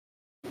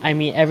I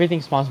mean,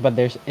 everything spawns, but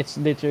it's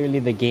literally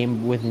the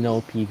game with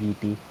no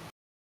PvP.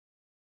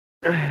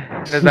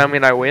 Does that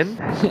mean I win?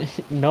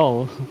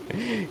 No,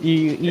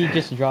 you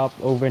just drop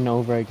over and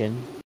over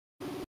again.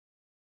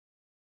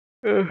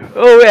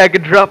 Oh wait, I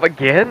could drop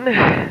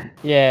again?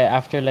 Yeah,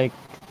 after like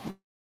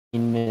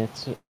 15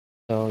 minutes,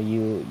 so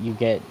you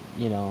get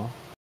you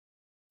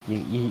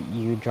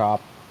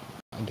drop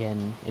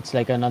again. It's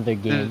like another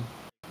game.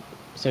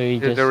 So you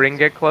Did just the ring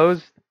get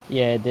closed?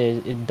 yeah,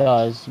 it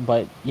does,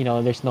 but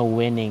there's no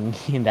winning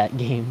in that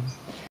game.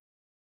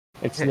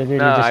 It's literally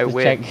No, just I to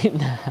win.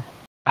 check.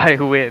 I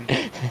win.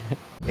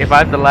 If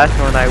I'm the last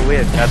one, I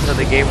win. That's how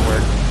the game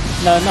works.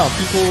 No,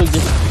 people will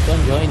just keep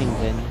on joining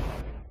then.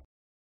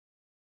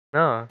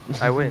 No,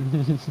 I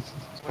win.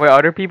 Wait,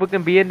 other people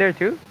can be in there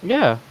too?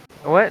 Yeah.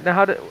 What?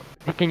 Now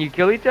can you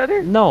kill each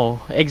other? No,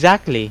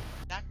 exactly.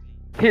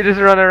 You just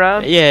run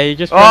around? Yeah, you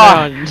just run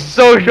Oh, around.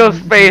 social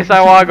space.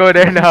 I wanna go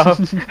there now.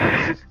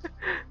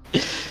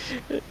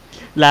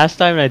 Last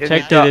time I Can you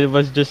checked it, it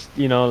was just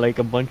like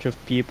a bunch of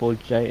people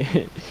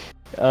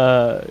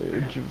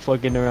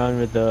fucking around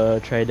with the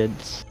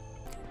tridents.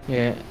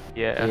 Yeah.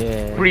 Yeah.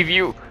 Yeah.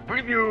 Preview.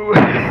 Preview.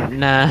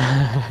 Nah.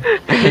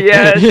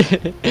 Yes.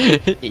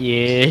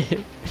 Yeah.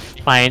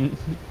 Fine.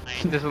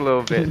 Just a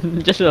little bit.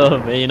 Just a little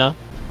bit, It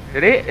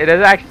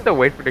does actually have to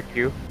wait for the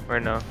queue or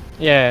no?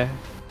 Yeah.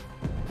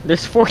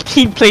 There's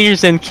 14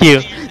 players in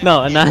queue.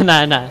 No,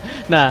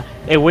 nah.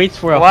 It waits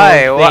for a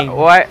whole thing.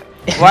 Why?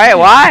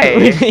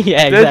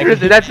 Yeah,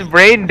 exactly. That's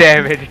brain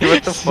damage.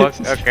 What the fuck?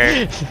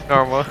 Okay,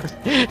 normal.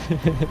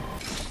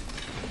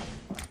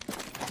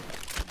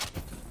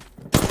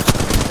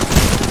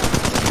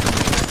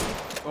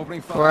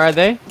 Where are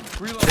they?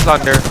 It's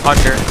under.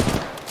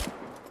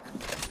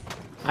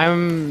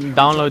 I'm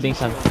downloading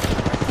some.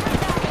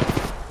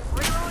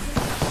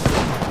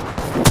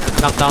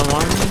 Knock down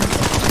one.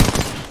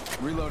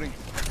 Reloading.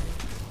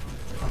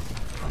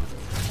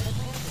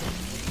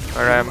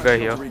 Alright, I'm good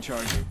here.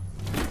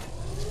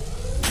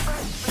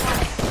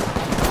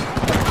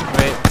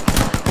 Wait.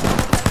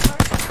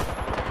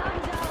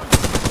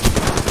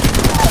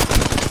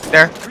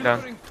 There,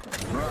 done.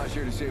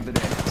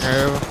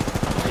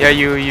 Yeah,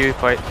 you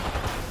fight.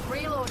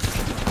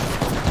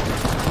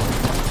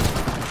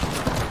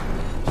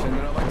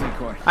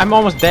 I'm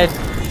almost dead.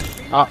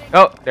 Oh,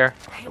 there.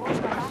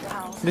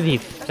 Did he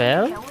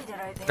fail?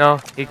 No,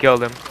 he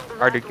killed him.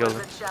 Ardu killed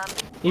him.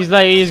 He's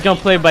gonna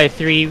play by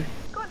 3.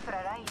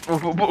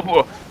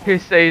 He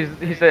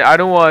said I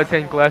don't want to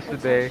attend class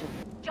today,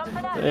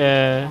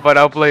 Yeah. but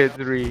I'll play at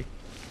 3.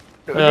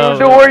 Yo,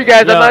 Don't worry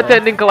guys, yo. I'm not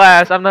attending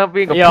class. I'm not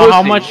being a Yo,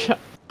 pussy.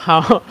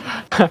 how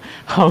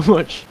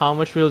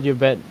much will you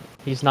bet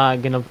he's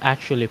not gonna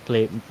actually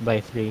play by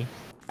 3?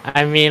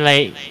 I mean,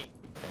 like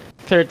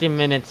 30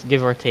 minutes,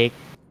 give or take.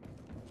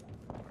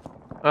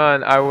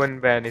 I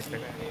wouldn't bet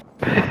anything.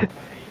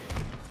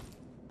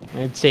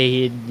 I'd say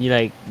he'd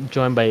like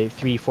join by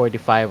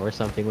 3:45 or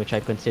something, which I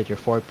consider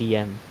 4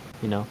 p.m.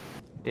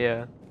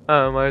 Yeah.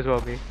 Might as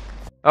well be.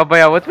 Oh, but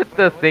yeah, what's with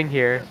the thing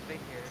here?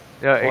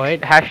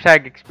 What?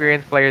 Hashtag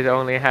experience players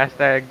only.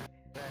 Hashtag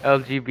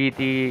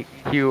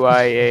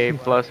LGBTQIA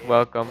plus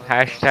welcome.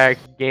 Hashtag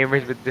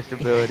gamers with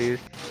disabilities.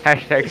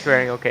 Hashtag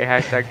swearing okay.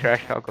 Hashtag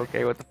trash talk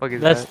okay. What the fuck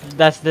is that?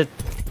 That's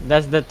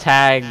the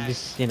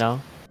tags,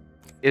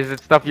 Is it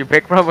stuff you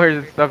pick from or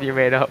is it stuff you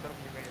made up?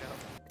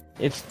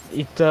 It's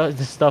the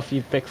stuff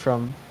you pick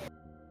from.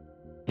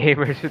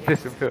 Gamers with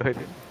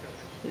disabilities.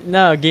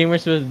 No,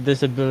 gamers with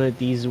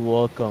disabilities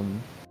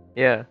welcome.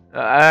 Yeah,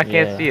 I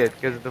can't Yeah. see it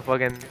because the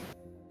fucking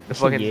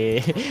Yeah,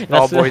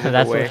 tall boys in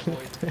the way.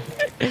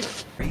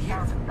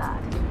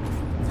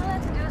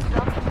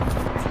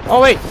 Oh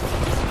wait.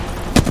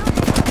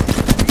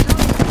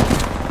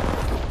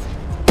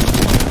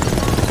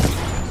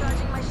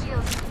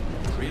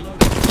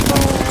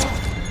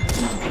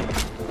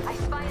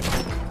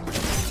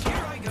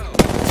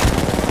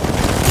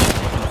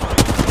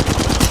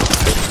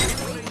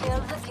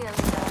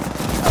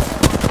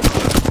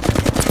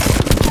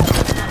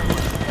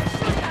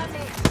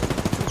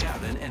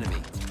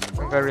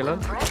 Gotta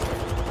reload.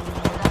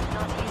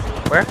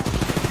 Where?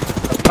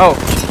 Oh.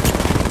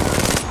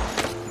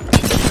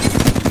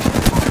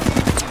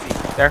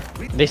 There.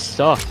 They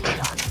suck.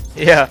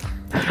 Yeah.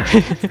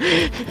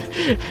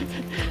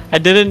 I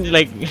didn't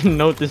like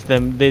notice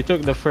them. They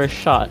took the first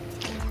shot.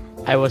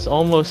 I was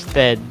almost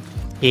dead.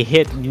 He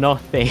hit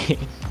nothing.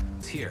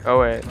 Oh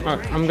wait.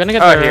 I'm gonna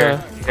get Oh the.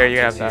 here. Here you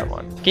have that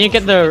one. Can you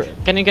get the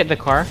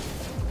car?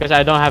 Because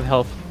I don't have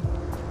health.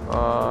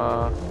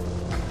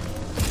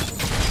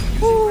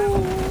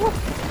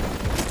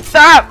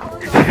 Stop!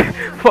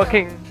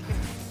 Fucking.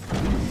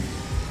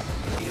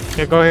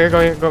 Here, go here,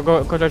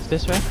 go towards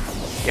this way.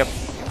 Yep.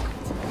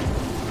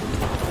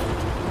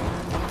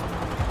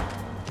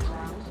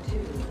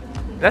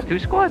 Is that 2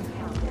 squad?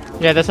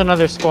 Yeah, that's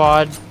another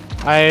squad.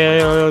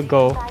 I'll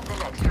go.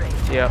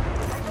 Yep.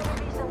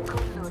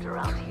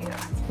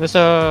 There's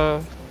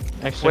a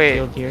extra Wait.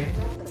 field here.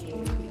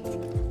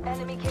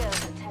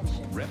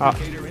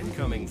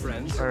 incoming,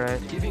 friends. Alright.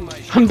 Giving my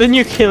I'm the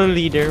new kill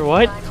leader.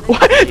 What?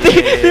 What?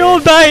 They all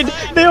died.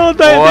 They all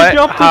died. What? They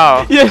dropped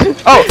How? it. Yeah.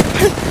 Oh!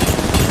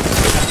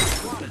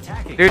 squad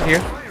attacking. Dude, here.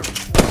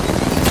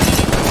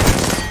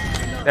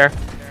 There.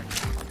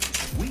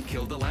 We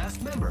killed the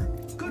last member.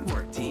 Good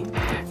work, team.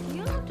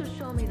 You have to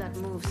show me that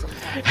move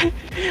sometime.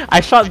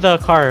 I shot the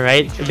car,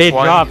 right? They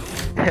One. dropped.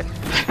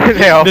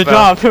 They all They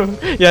fell.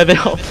 dropped. Yeah, they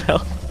all fell.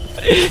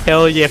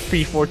 Hell yeah,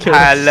 free 4 kills.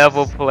 High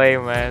level play,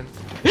 man.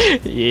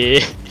 Yeah,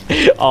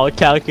 all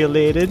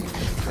calculated,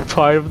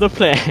 part of the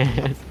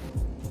plan.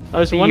 I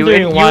was You,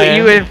 wondering why.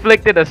 you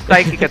inflicted a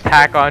psychic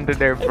attack onto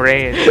their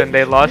brains and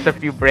they lost a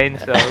few brain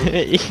cells.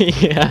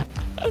 Yeah.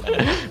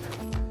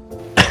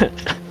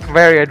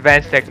 Very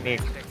advanced technique.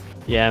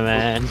 Yeah,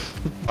 man.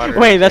 Water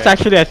Wait, that's attack.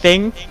 actually a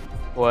thing?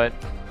 What?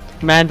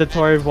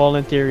 Mandatory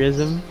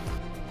volunteerism.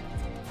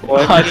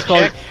 What? Oh, it's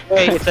called.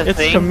 Wait, it's a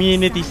thing?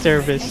 community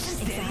service.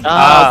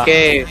 Ah,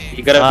 okay.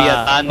 You gotta be a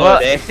Ah. Tano, Well,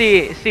 eh?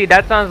 see,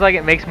 that sounds like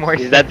it makes more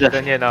Is sense that the-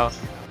 than, you know.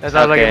 That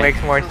sounds like it Okay.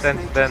 makes more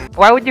sense than.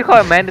 Why would you call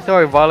it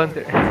mandatory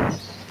volunteer?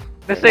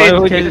 Let's say Why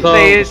would you let's call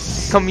say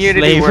it's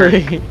community work.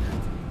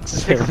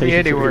 It's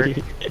community work.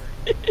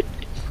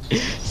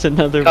 It's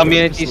another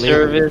Community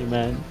slavery, service.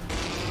 man.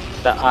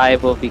 The eye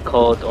will be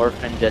called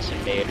Orphan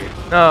Decimator.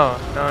 No.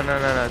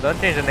 Don't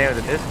change the name of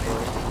the Discord.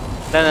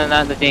 No,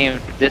 not the name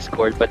of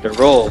Discord, but the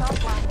role.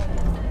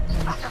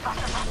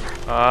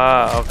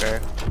 Ah, okay.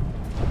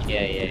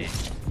 Yeah.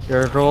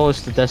 Your role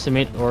is to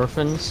decimate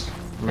orphans.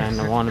 Man,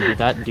 I want to be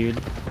that dude.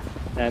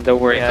 Don't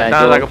worry, Yeah, man.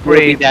 sounds like a You'll be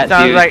pretty. that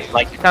Sounds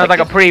dude, like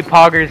a pretty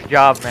pogger's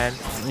job, man.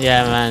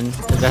 Yeah, man.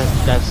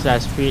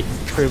 That's pre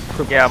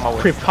Yeah, I'm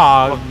aware.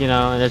 pog. You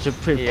know, that's a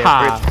pre Yeah,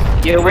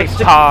 pog. Yo, what's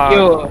the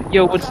Retard.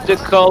 yo? What's the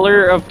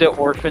color of the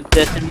Orphan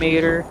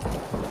Decimator?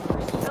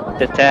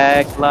 The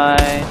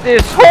tagline.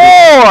 This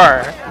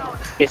whore!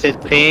 Is it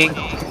pink?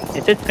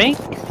 Is it pink?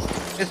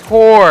 This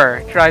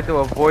whore tried to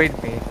avoid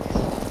me.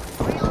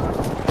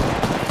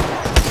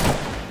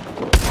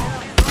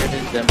 It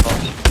is the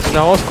most. The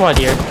whole squad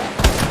here.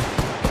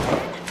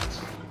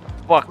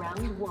 Fuck.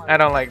 I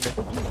don't like this.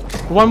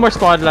 One more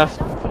squad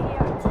left.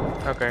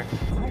 Okay.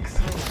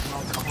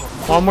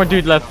 One more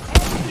dude left.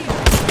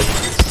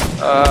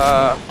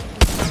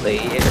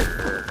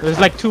 Later. There's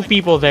like 2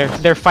 people there.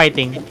 They're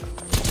fighting.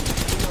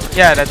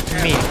 Yeah, that's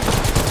me.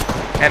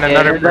 And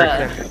another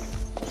that- person.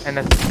 And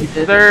a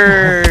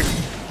third.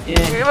 Yeah.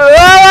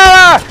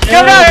 Ah! Come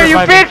Yeah, out here, you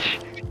they're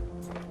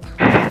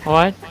bitch!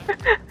 What?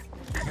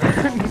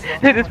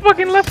 They just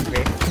fucking left me.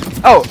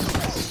 Oh,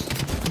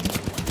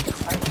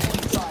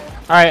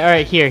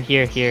 Alright, here.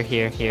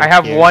 I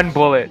have here. 1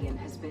 bullet.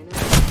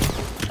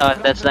 Oh,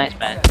 that's nice,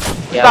 man.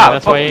 Yeah. Stop!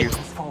 that's Fuck why you.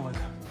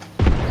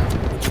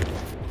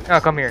 No,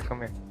 come here.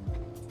 Come here.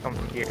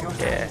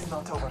 Yeah.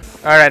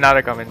 Alright, now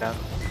they're coming down.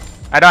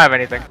 I don't have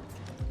anything.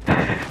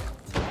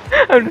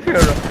 I'm just gonna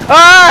run.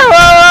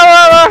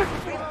 Ah!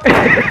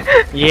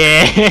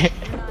 Yeah.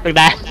 Look at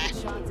that.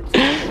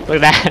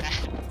 Look at that.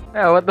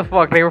 Yeah, what the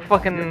fuck? They were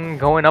fucking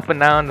going up and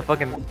down the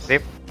fucking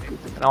zip.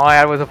 And all I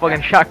had was a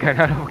fucking shotgun.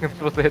 I don't fucking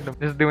supposed to hit them.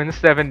 Just doing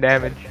 7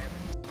 damage.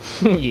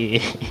 Yeah.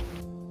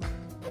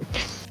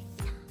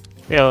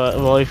 Yeah,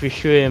 well, if you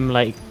shoot him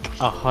like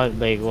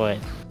like what?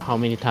 How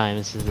many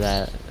times is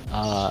that?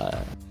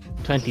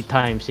 20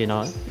 times, you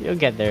know, you'll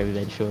get there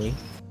eventually.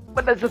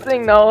 But that's the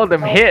thing, not all of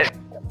them hit.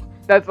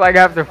 That's like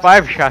after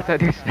 5 shots, I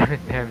do 7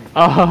 damage.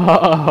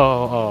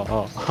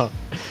 Oh.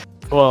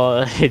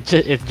 Well, it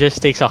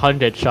just takes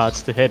 100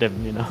 shots to hit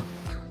him, you know.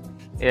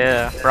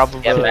 Yeah,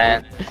 probably. Yeah,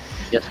 man.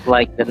 Just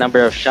like the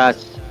number of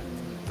shots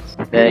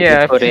that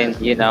Yeah, you put in,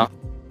 you know.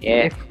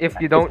 Yeah. If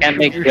you don't can't shoot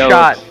make your jokes.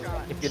 shot,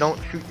 if you don't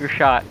shoot your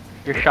shot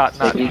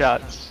not Mhm.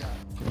 shot.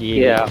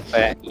 Yeah,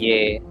 but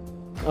yeah.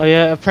 Oh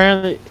yeah,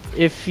 apparently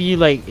if you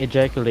like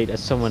ejaculate at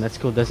someone at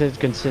school, does it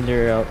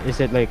consider is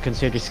it like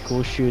considered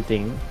school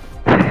shooting?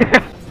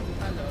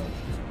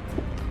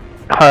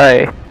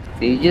 Hi.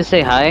 Did you just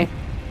say hi?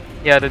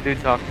 Yeah, the dude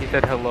talked. He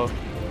said hello.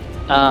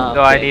 Oh,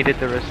 So I okay. needed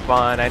to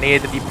respond. I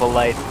needed to be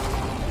polite.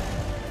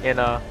 You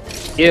know.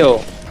 Ew.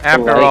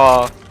 After Polite.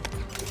 all,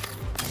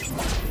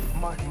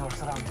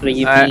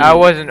 Creepy. I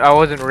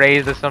wasn't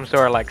raised as some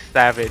sort of like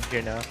savage,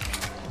 you know.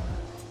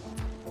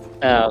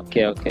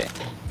 Okay.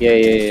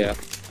 Yeah.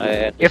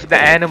 If the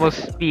animals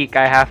speak,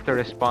 I have to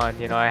respond.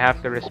 You know, I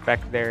have to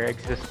respect their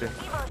existence.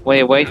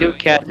 Wait, why do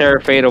cats are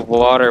afraid of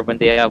water when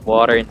they have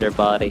water in their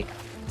body?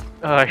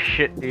 Oh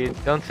shit, dude!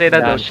 Don't say that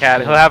to Oh, a cat.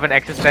 shit. He'll have an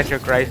existential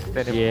crisis.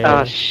 In him. Yeah.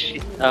 Oh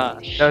shit. Oh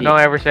shit. Don't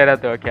ever say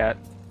that to a cat.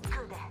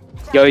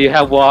 Yo, you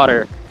have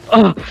water.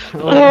 Oh.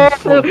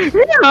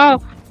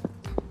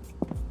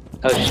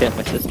 Oh shit,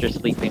 my sister's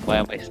sleeping. Why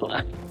am I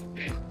sleeping?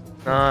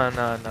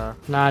 No.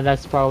 Nah,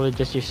 that's probably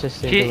just your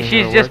sister. doing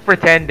She's her just work.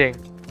 pretending.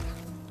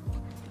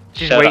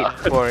 She's Shut waiting up.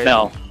 for it.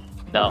 No.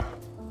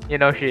 You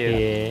know she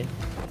is. Yeah.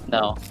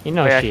 No. You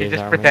know Oh, yeah, she she's is.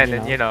 just Armin,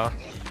 pretending. you You know.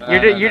 know.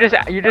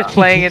 You're just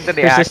playing into the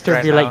Your act sister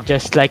right be now. like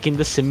just like in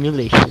the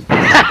simulation.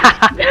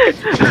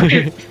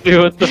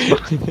 Dude, what the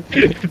fuck?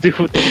 Dude,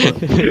 what the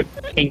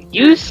fuck? Can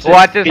you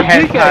Watch his can you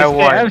hentai guys have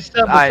once.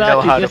 some I know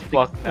how to misogynistic-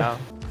 fuck now.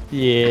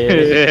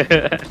 Yeah.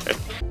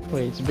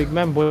 Wait, it's Big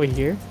Man Boy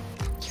here?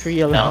 It's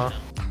 311. No.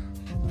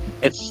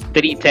 It's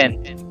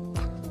 310.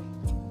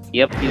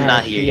 Yep, he's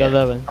not here yet.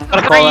 311. I'm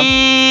gonna call him.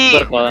 I'm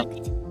gonna call him.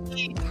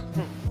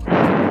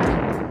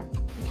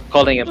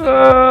 Calling him.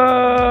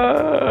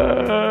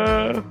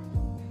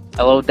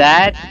 Hello,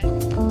 Dad?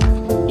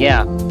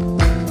 Yeah.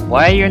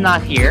 Why are you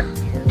not here?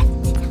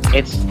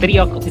 It's 3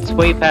 o'clock. It's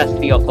way past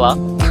 3 o'clock.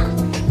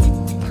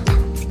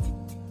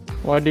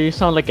 Why do you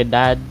sound like a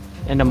dad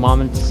and a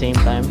mom at the same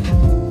time?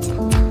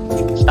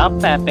 Stop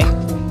fapping.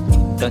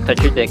 Don't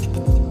touch your dick.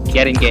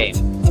 Get in game.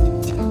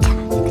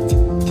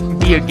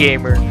 Be a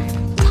gamer.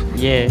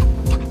 Yeah.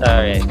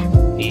 Alright.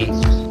 Peace.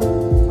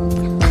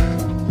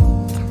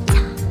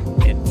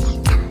 It's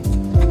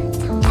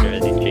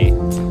 33.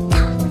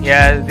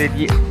 Yeah,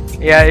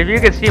 yeah, if you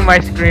can see my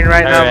screen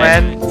right now,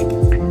 Alright. man.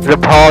 The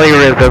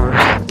polyrhythms.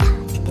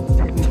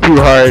 Too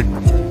hard.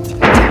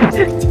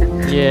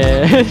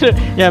 Yeah.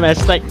 Yeah, man,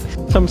 it's like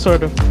some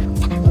sort of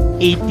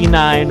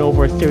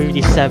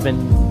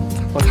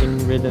 89/37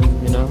 fucking rhythm,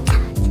 you know?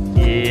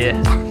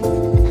 Yeah.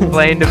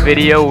 Playing the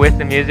video with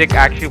the music,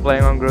 actually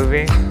playing on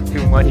Groovy.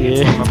 Too much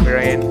Yeah. for my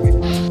brain.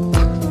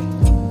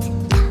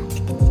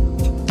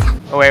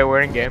 Oh wait,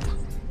 we're in game.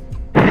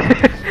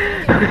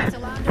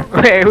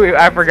 wait,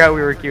 I forgot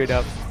we were queued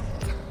up.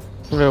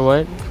 Wait,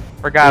 what?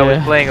 Forgot I was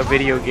Yeah. playing a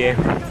video game.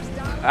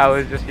 I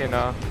was just, you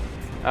know,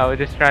 I was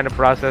just trying to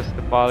process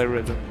the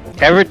polyrhythm.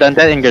 Ever done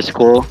that in your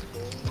school?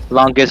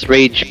 Longest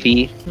range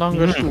P.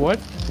 Longest what?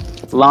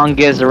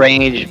 Longest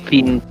range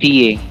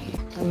P.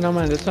 No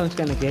man, that sounds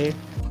kinda gay.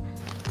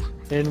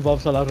 It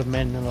involves a lot of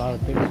men and a lot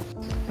of things.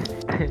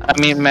 I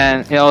mean,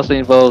 man, it also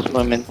involves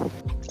women.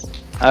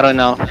 I don't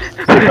know.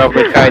 They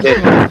probably tried it.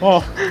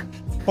 Oh!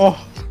 Oh!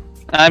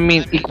 I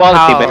mean,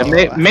 equality, How? but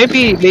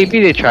maybe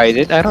they tried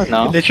it. I don't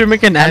know. They should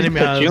make an anime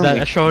I'm out of assuming. that,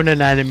 a shonen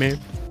anime.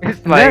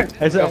 It's like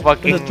It's a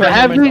fucking. it's a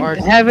tournament arc.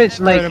 Haven't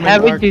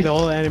The you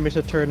whole anime is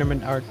a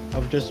tournament arc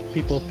of just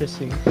people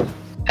pissing.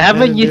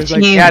 haven't you there's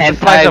like- seen Yeah, the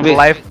slice of hentai with,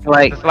 life.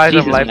 like The slice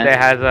of Jesus, life man. that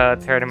has a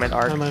tournament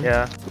arc. man.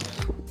 Yeah.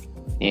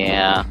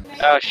 Yeah.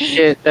 Oh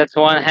shit, that's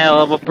one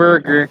hell of a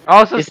burger.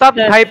 Also, Is stop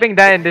that- typing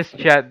that in this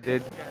chat,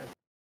 dude.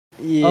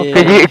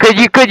 Yeah.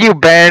 Could you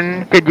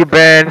ban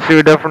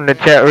Suda from the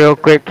chat real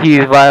quick?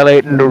 He's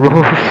violating the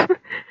rules.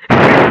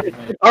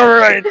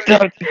 Alright,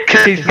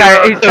 he's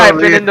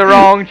typing in the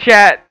wrong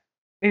chat.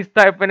 He's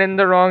typing in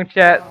the wrong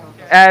chat.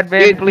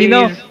 Admin, please.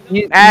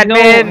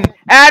 Admin,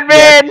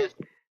 admin,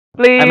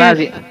 please.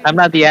 I'm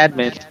not the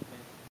admin.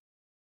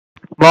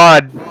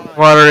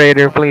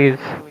 Moderator, please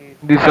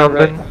do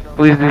something.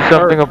 Please do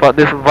something about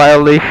this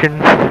violation.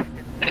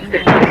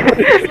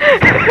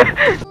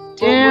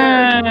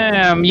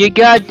 Damn, you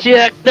got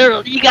the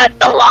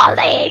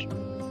lolly.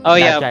 Oh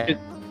yeah, That's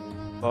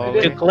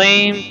to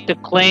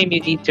claim you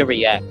need to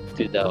react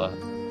to the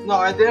No,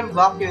 I didn't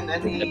block you in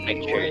any the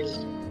pictures.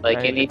 way. Like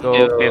I you need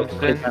go to Pimson.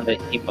 click on the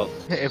emote.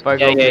 If I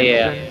Yeah, go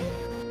yeah. Pimson.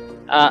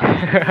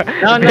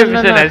 No,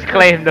 Pimson has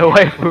claimed the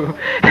waifu.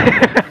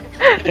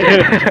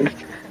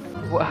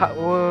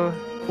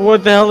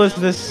 What the hell is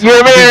this?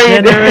 You're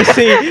married.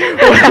 Degeneracy.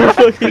 What the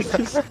fuck is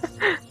this?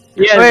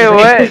 Yeah, Wait,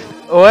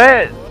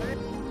 what?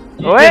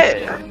 What?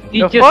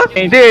 You The just fuck?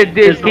 changed Dude,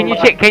 this can you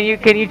whole- can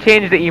you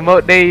change the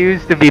emote they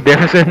used to be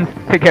Bimson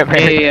to get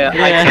married? Yeah.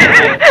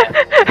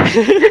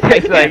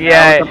 It's like,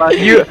 yeah,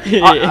 you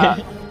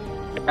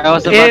I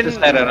was about to in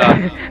set it up.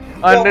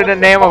 under the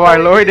name of our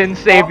Lord and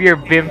Savior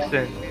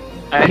Bimson.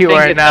 I You think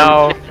are it's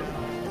now.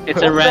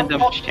 It's a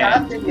random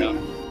chance. I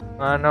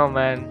don't know,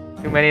 man.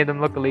 Too many of them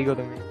look illegal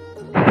to me.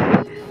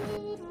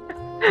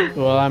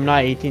 Well, I'm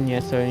not 18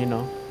 yet, so you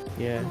know.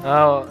 Yeah.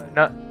 Oh,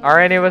 no. Are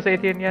any of us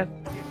 18 yet?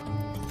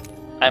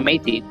 I'm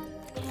 18.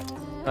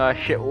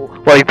 Shit.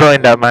 Why are you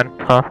playing that, man?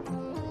 Huh?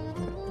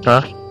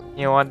 Huh?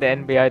 You want the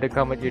NBI to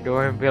come at your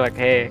door and be like,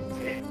 hey.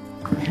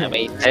 I'm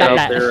 18. Stop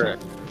that.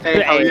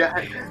 Hey,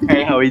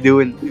 how you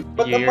doing?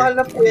 Ba't ang Here. mahal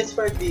ng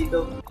PS5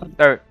 dito?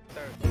 Start.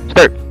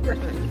 Yeah.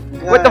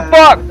 What the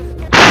fuck?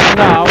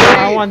 No,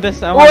 I want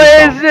this. I want What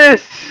this is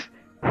this?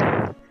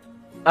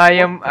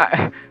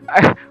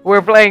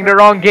 We're playing the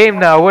wrong game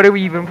now. What are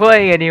we even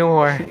playing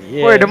anymore?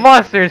 Yeah. Where are the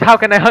monsters? How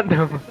can I hunt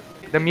them?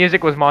 The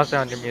music was Monster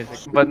Hunter music,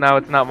 but now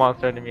it's not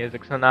Monster Hunter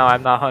music. So now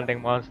I'm not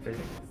hunting monsters.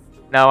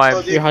 Now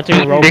I'm You're hunting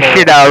beating the robots.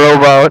 shit out of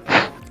robots.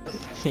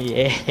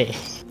 Yeah.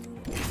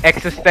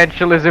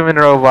 Existentialism in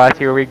robots.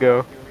 Here we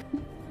go.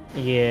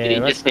 Yeah. Did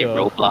you Let's just say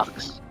go.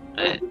 Roblox?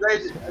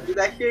 Did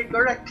I hear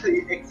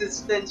correctly?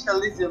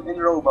 Existentialism in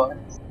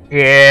robots.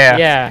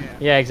 Yeah.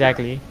 Yeah.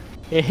 Exactly.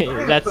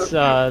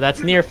 That's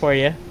near for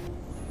you.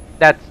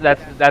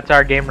 That's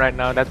our game right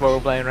now. That's what we're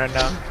playing right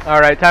now. All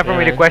right, time for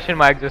me to Yeah. question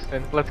my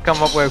existence. Let's come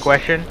up with a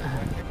question.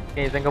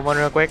 Can you think of one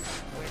real quick?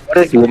 What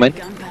is woman?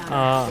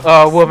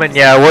 Oh, woman.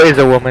 Yeah, what is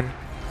a woman?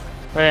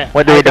 Wait,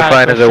 What do I we got a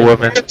define as a question.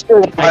 woman?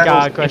 I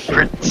got a question.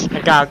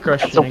 I got a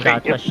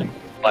question.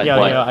 What? Yo,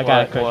 What? I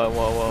got a question.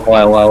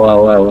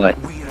 What?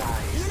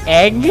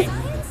 Egg?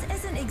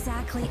 Isn't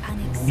exactly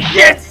unexpected.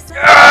 Yes.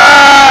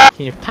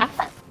 Can you pop?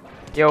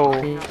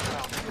 Yo.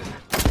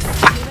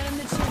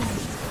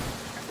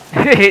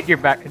 Hit your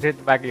back. Hit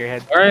the back of your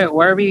head.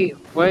 Where are we?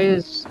 Where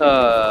is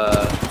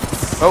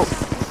Oh,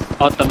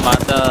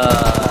 Automata?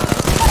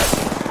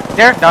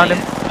 there, downed him.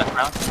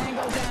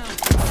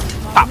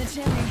 Pop. In the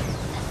chimney.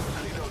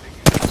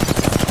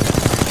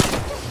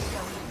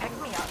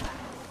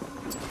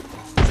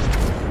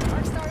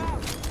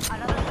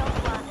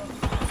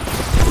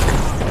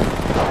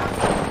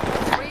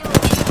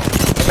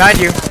 Behind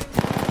you,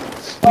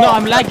 No,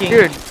 I'm lagging.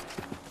 dude.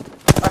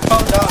 I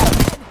found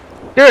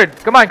out. Dude,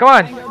 come on, come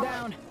on.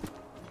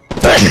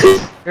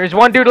 There's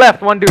one dude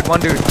left. One dude.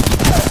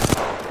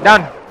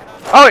 Down.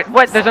 Oh wait,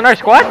 what? There's another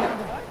squad?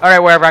 All right,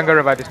 wherever. I'm gonna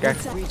revive this guy.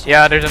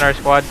 Yeah, there's another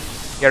squad.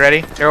 Get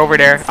ready. They're over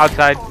there,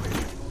 outside.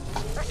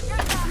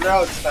 You're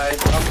outside.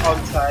 I'm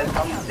outside.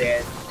 I'm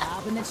dead.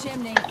 Up in the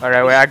chimney. All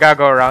right, wait. I gotta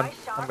go around.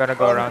 I'm gonna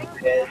go around. I'm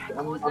dead.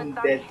 I'm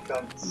dead,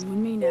 cunts. You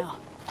and me now.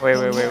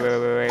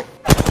 Wait.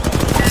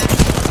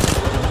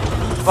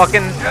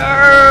 Fucking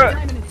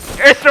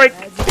airstrike!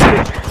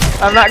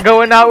 I'm not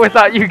going out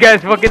without you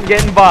guys fucking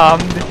getting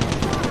bombed.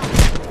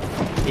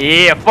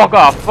 Yeah, fuck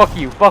off. Fuck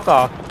you. Fuck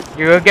off.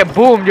 You're gonna get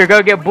boomed. You're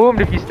gonna get boomed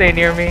if you stay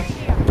near me.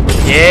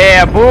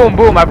 Yeah, boom,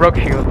 boom. I broke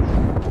shields.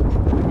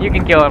 You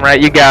can kill him,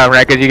 right? You got him,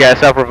 right? Cause you got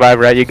self-revive,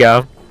 right? You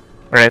got him,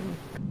 right?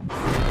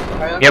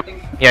 Yep.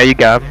 Yeah, you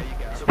got him.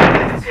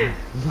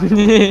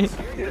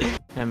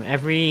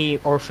 Every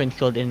orphan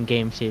killed in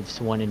game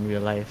saves one in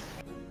real life.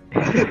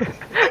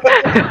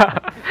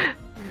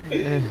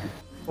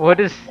 What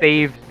does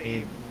save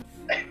mean?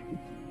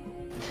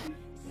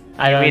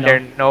 I You don't mean know. they're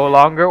no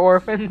longer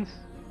orphans?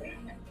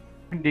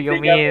 Do you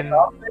mean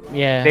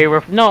Yeah. they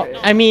were? No,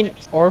 I mean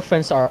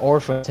orphans are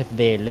orphans if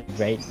they live,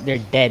 right? They're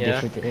dead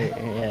Yeah.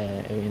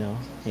 if you know.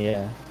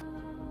 Yeah.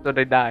 So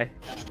they die.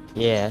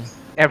 Yeah.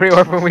 Every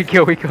orphan we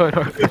kill an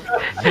orphan.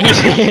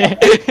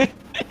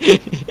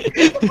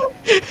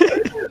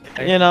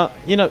 you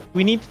know,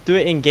 we need to do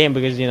it in game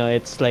because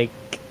it's like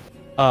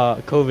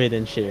COVID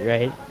and shit,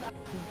 right?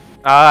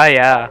 Ah,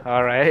 yeah.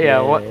 All right.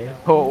 Yeah. Yeah.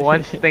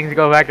 Once things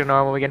go back to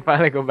normal, we can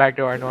finally go back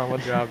to our normal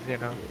jobs. You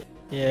know,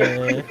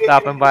 Yeah.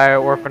 stopping by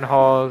orphan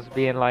halls,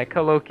 being like,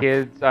 "Hello,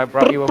 kids. I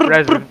brought you a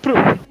present."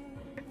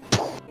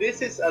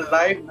 This is a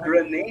live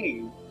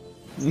grenade.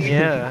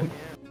 Yeah.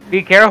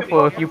 Be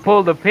careful if you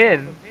pull the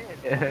pin.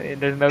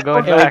 There's no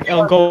going back.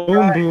 It'll go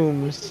boom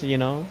booms,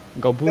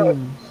 go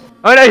boom.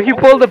 Oh no! If you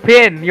pull the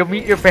pin, you'll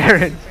meet your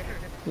parents.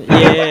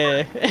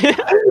 Yeah.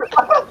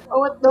 Oh,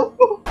 what the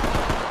fuck?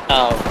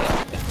 Oh,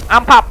 okay.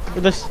 I'm pop.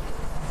 This.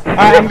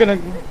 I'm gonna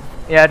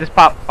Yeah, just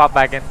pop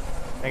back in.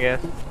 I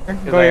guess.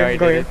 go I already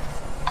here. did it.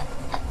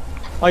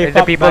 Oh, you Is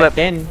there popped people back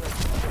that- in.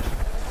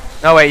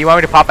 No, wait. You want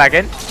me to pop back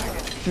in?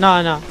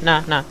 No, not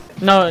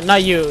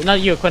you,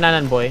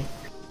 Konanan boy.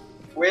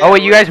 Wait, Oh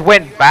wait, you guys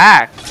went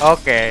back.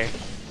 Okay,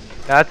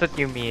 that's what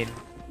you mean.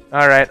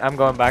 All right, I'm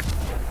going back.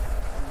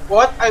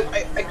 What? I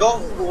go.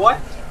 What?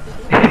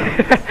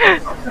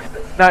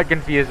 Not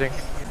confusing.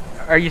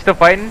 Are you still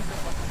fighting?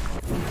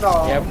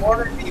 No, Yep. I'm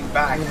already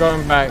back. I'm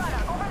going back.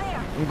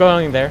 I'm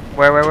going there.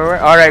 Where?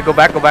 All right, go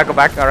back. All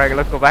right,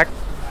 let's go back.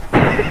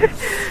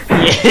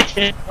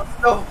 Yeah. What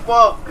the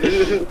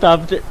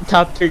fuck?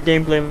 top tier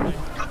gameplay.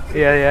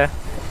 Yeah.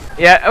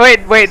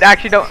 Wait.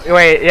 Actually, don't.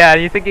 Wait. Yeah,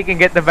 you think you can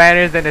get the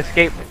banners and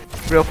escape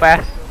real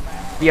fast?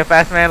 Be a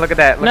fast man. Look at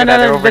that. Look at that.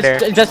 They're over there.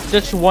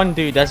 That's one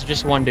dude. That's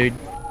just one dude.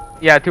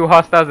 Yeah, 2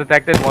 hostiles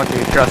detected. 1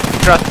 dude. Trust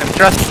him.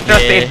 Trust the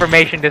Yeah.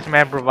 information this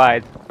man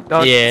provides.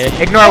 Don't Yeah.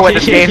 ignore what the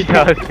game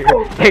tells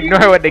you.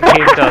 Ignore what the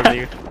game tells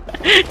you.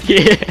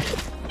 Yeah.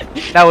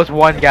 That was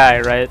one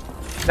guy, right?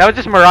 That was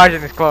just Mirage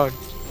and his clone,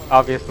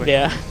 obviously.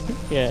 Yeah.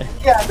 Yeah.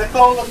 Yeah, the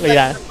call of Look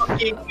at the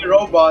fucking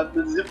robot,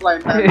 the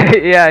zipline man.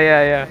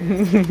 yeah.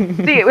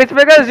 See, it's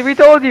because we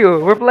told you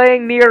we're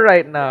playing Nier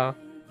right now.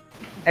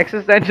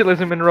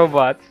 Existentialism in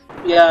robots.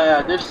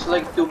 Yeah, there's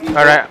like 2 people.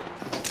 All right.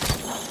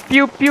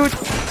 Pew pew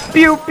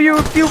pew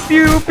pew pew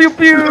pew pew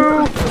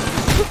pew.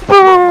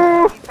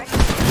 Boo!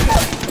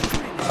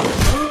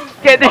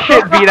 Get the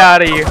shit beat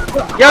out of you.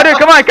 Yo, dude,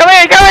 come in!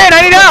 I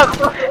need help!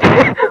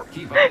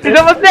 He's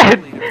almost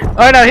dead!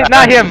 Oh no, he's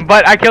not him,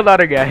 but I killed the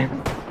other guy.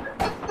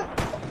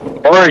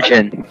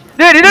 Origin.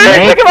 Dude,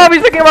 he's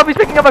picking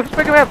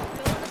him up!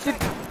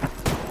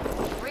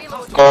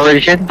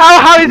 Origin.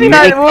 How is he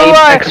not? Unique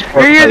Why? Apex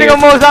You're using a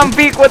portfolio.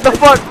 Mozambique, what the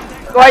fuck?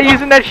 Why are you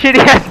using that shitty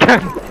ass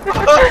gun?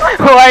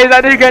 Why is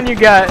that the gun you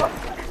got?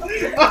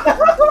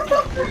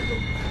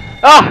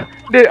 Oh,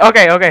 dude,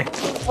 okay.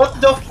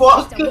 What the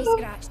fuck? Don't be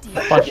scratched,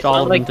 dear. Punched all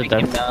of them Like to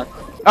picking death. down.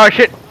 Oh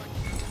shit.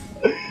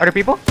 Are there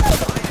people?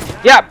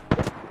 Yeah.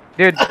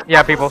 Dude,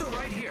 yeah, people.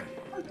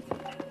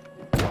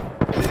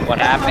 What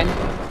happened?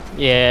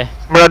 Yeah.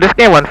 Bro, this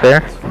game went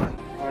fair.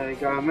 I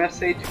got a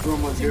message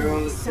from a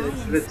girl that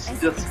says, let's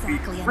Isn't just be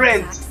exactly on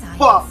friends. the backside.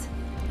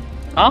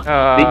 Fuck!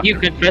 Huh? Did you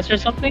confess or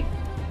something?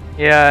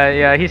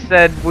 Yeah, he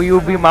said, will you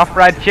be my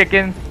fried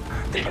chicken?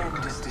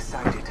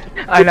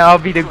 And I'll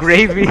be the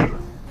gravy.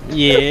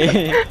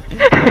 Yeah.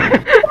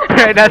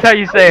 Right, that's how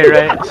you say it,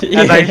 right?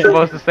 That's how you're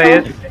supposed to say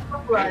it.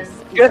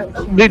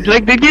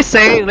 Did you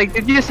say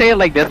it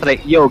like this?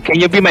 Like, yo, can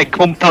you be my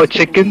kung pao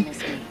chicken?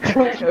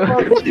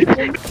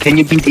 Can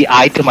you be the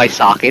eye to my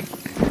socket?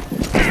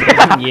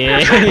 Yeah.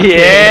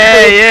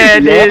 Yeah,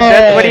 dude.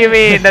 That's, what do you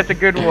mean? That's a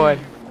good one.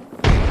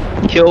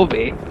 Kill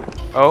me.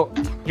 Oh,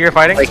 you're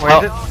fighting? Like,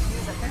 Where is it?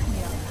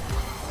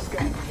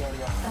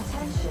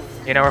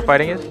 You know where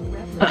fighting is?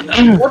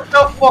 What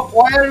the fuck?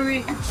 Why are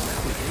we?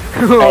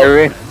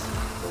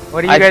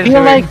 What are you I guys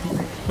feel doing? like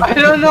I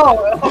don't know.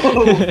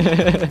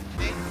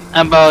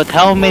 about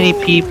how many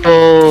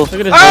people. Look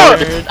at this Oh!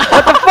 bird.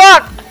 What the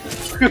fuck?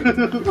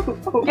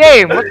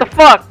 Game, what the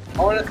fuck?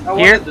 I wanna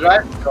Here?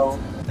 drive though.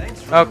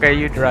 Okay,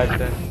 you drive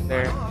then.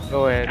 There,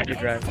 go ahead, you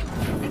drive.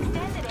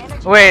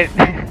 Wait,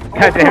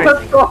 god damn it.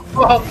 What the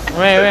fuck?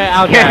 Wait,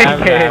 I'll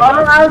drive. Okay.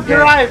 I'll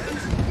drive.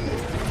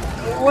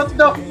 What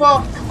the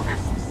fuck?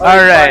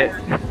 Alright.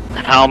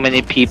 How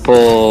many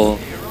people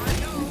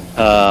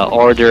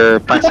order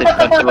pancit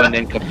canton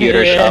in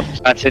computer Yeah. shops?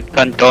 Pancit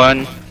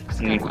canton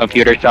in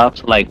computer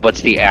shops? Like,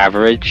 what's the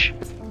average?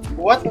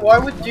 What? Why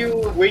would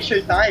you waste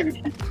your time?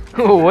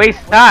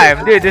 Waste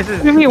time, dude. This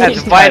is mean that's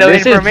waste vital time?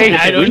 This is- information.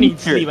 I don't need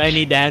sleep. I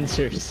need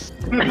answers.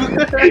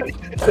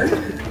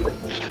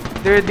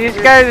 Dude, these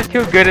guys are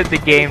too good at the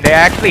game. They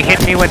actually hit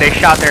me when they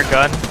shot their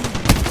gun.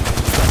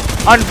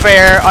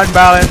 Unfair,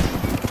 unbalanced.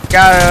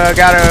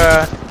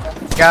 Gotta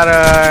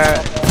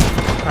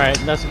Alright,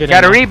 that's good.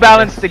 gotta enough, I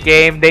rebalance guess. the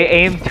game. They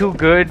aim too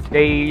good.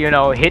 They,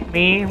 hit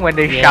me when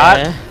they Yeah.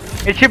 shot.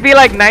 It should be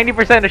like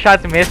 90% of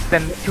shots missed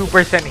and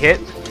 2% hit.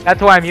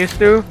 That's what I'm used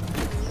to.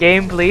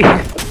 Game, please.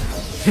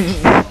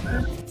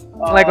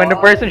 Like when the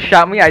person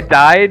shot me, I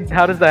died.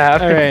 How does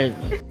that happen? Alright.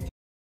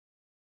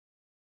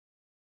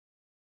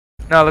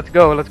 No, let's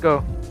go. Let's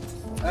go.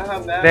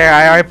 There,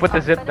 I already put the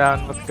zip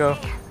down. Let's go.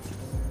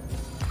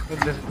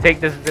 Just take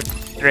this zip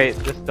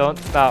straight. Just don't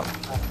stop.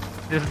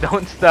 Just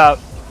don't stop.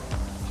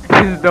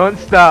 Just don't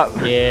stop.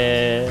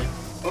 Yeah.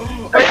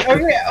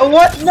 Okay,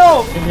 what?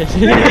 No! No,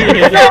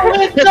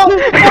 wait, no!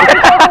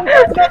 I'm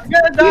not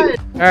gonna die!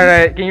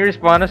 Alright, can you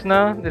respawn us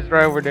now? Just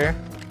right over there.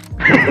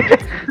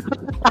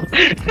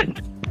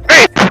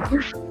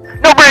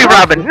 No grave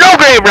robbing! No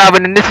grave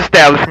robbing in this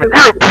establishment!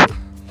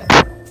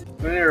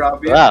 Really,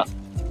 Robin? Wow.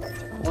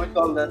 We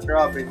call that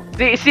Robin.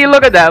 See,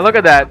 look at that,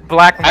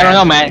 black man. I don't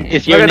know, man.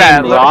 Is your Look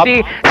at name that. Rob?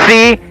 See,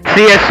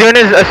 as soon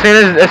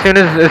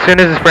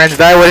as his friends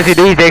die, what does he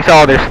do? He takes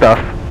all their stuff.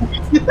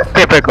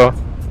 Typical.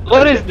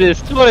 What is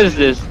this? What is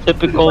this?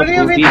 Typical What do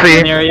you movie mean? See?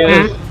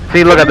 scenario?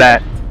 See, look at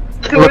that.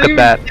 What Look do at you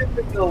that. mean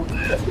typical?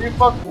 You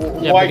fuck,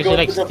 Yeah, why because go you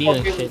like to the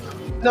stealing fucking... shit.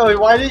 No,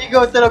 why did you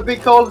go to the big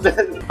hole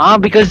then?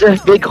 Because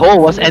the big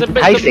hole was It's a big-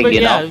 enticing, big-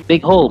 you know? yeah.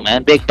 Big hole,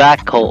 man. Big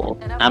black hole.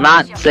 I'm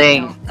not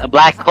saying a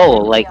black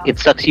hole, like it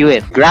sucks you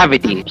in.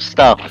 Gravity,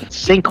 stuff,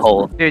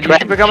 sinkhole. Dude, you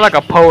trench. should become like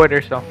a poet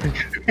or something.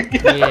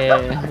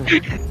 Yeah.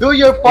 Do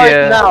your part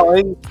Yeah. now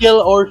and kill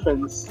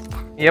orphans.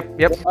 Yep.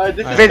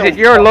 This is Visit so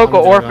your fun. local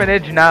I'm doing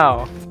orphanage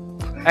now.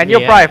 And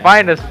you'll Yeah. probably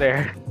find us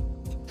there.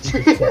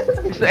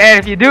 And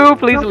if you do,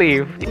 please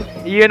leave.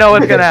 You know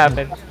what's gonna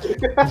happen.